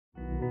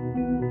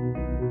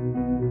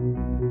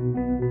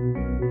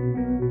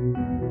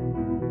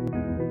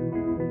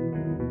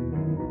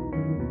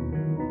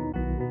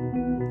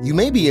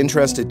may be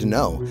interested to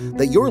know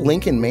that your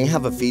Lincoln may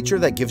have a feature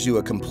that gives you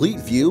a complete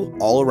view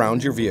all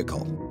around your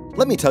vehicle.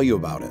 Let me tell you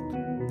about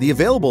it. The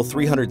available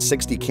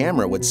 360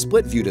 camera with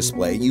split view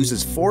display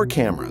uses 4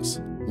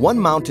 cameras, one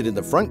mounted in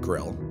the front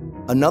grille,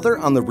 another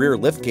on the rear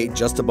liftgate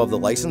just above the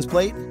license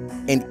plate,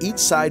 and each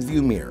side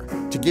view mirror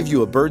to give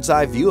you a bird's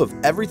eye view of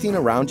everything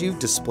around you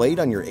displayed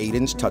on your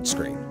 8-inch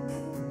touchscreen.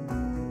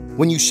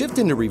 When you shift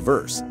into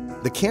reverse,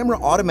 the camera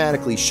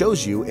automatically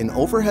shows you an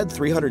overhead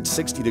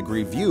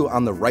 360-degree view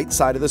on the right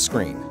side of the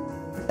screen,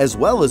 as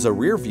well as a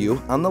rear view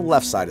on the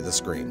left side of the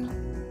screen.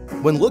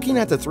 When looking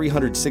at the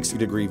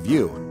 360-degree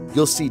view,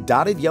 you'll see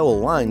dotted yellow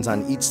lines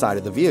on each side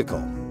of the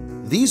vehicle.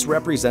 These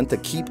represent the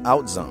keep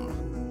out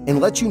zone and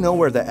let you know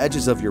where the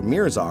edges of your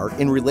mirrors are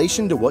in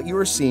relation to what you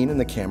are seeing in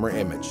the camera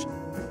image.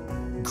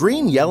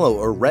 Green, yellow,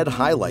 or red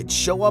highlights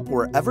show up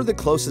wherever the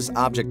closest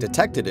object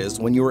detected is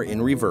when you are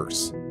in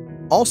reverse.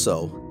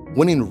 Also,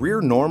 when in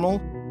rear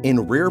normal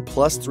and rear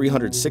plus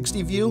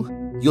 360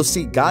 view, you'll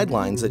see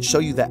guidelines that show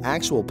you the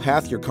actual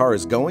path your car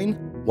is going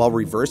while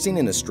reversing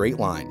in a straight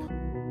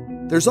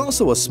line. There's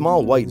also a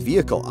small white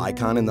vehicle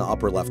icon in the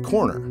upper left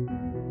corner.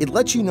 It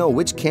lets you know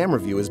which camera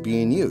view is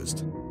being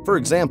used. For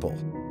example,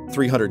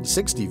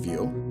 360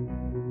 view,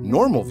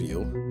 normal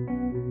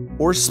view,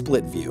 or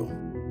split view.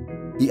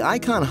 The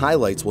icon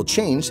highlights will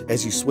change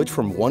as you switch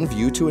from one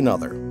view to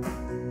another.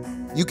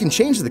 You can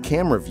change the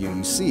camera view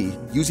you see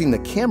using the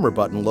camera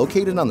button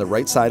located on the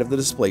right side of the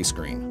display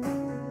screen.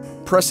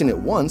 Pressing it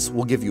once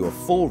will give you a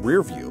full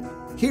rear view.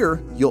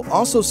 Here, you'll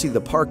also see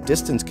the park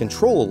distance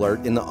control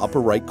alert in the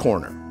upper right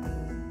corner.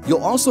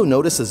 You'll also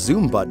notice a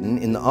zoom button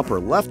in the upper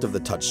left of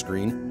the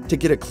touchscreen to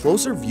get a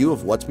closer view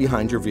of what's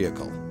behind your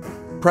vehicle.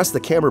 Press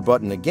the camera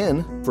button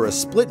again for a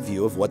split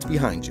view of what's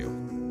behind you.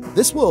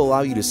 This will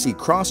allow you to see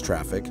cross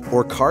traffic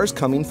or cars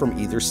coming from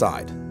either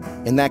side,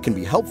 and that can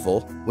be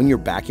helpful when you're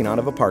backing out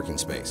of a parking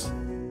space.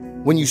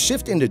 When you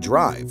shift into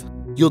drive,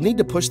 you'll need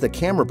to push the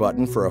camera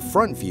button for a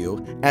front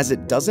view as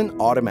it doesn't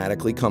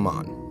automatically come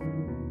on.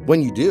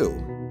 When you do,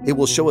 it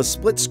will show a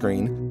split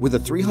screen with a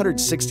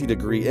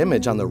 360-degree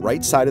image on the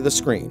right side of the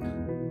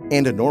screen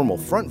and a normal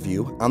front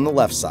view on the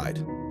left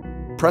side.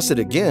 Press it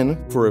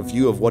again for a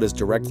view of what is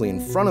directly in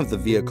front of the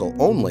vehicle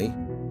only,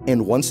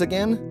 and once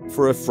again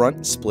for a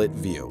front split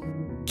view.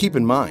 Keep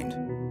in mind,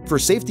 for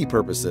safety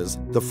purposes,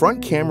 the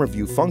front camera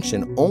view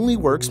function only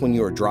works when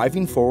you are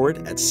driving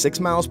forward at 6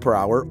 miles per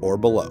hour or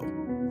below.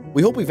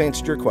 We hope we've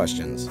answered your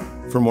questions.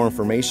 For more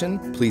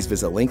information, please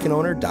visit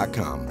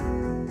LincolnOwner.com.